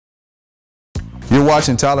You're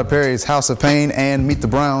watching Tyler Perry's House of Pain and Meet the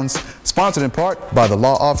Browns, sponsored in part by the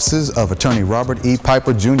law offices of attorney Robert E.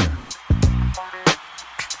 Piper, Jr.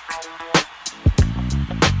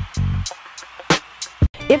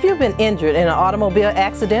 If you've been injured in an automobile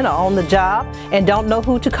accident or on the job and don't know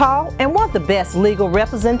who to call and want the best legal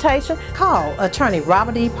representation, call attorney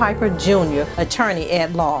Robert E. Piper, Jr., attorney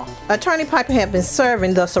at law. Attorney Piper has been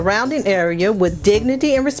serving the surrounding area with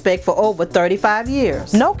dignity and respect for over 35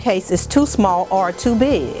 years. No case is too small or too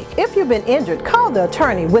big. If you've been injured, call the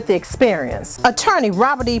attorney with the experience. Attorney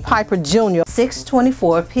Robert E. Piper, Jr.,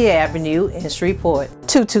 624 P Avenue in Shreveport,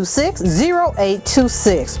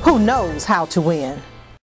 226-0826. Who knows how to win?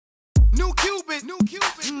 New Cupid.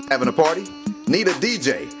 Having a party? Need a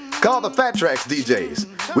DJ? Call the PHAT TRAXX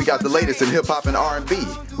DJs. We got the latest in hip-hop and R&B.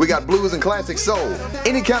 We got blues and classic soul.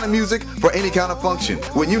 Any kind of music for any kind of function.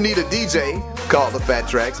 When you need a DJ, call the PHAT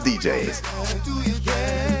TRAXX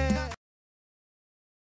DJs.